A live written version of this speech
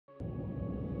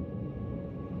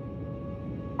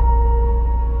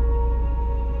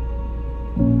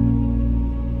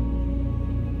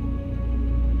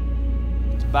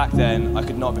Back then, I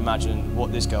could not have imagined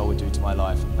what this girl would do to my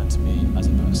life and to me as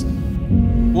a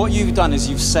person. What you've done is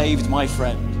you've saved my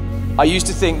friend. I used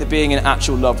to think that being in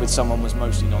actual love with someone was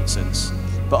mostly nonsense,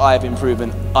 but I have been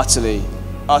proven utterly,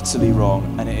 utterly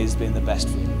wrong, and it has been the best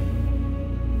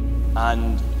feeling.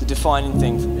 And the defining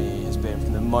thing for me has been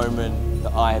from the moment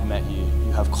that I have met you,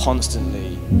 you have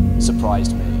constantly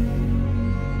surprised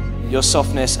me. Your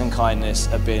softness and kindness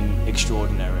have been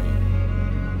extraordinary.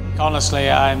 Honestly,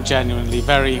 I'm genuinely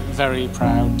very, very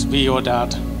proud to be your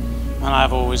dad, and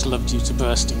I've always loved you to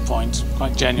bursting point,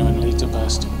 quite genuinely to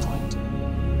bursting point.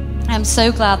 I'm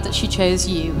so glad that she chose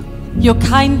you. Your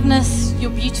kindness, your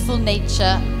beautiful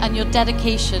nature, and your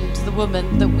dedication to the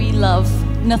woman that we love,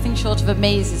 nothing short of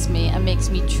amazes me and makes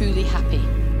me truly happy.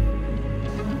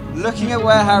 Looking at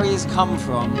where Harry has come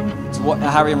from to what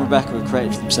Harry and Rebecca have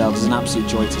created for themselves is an absolute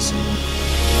joy to see.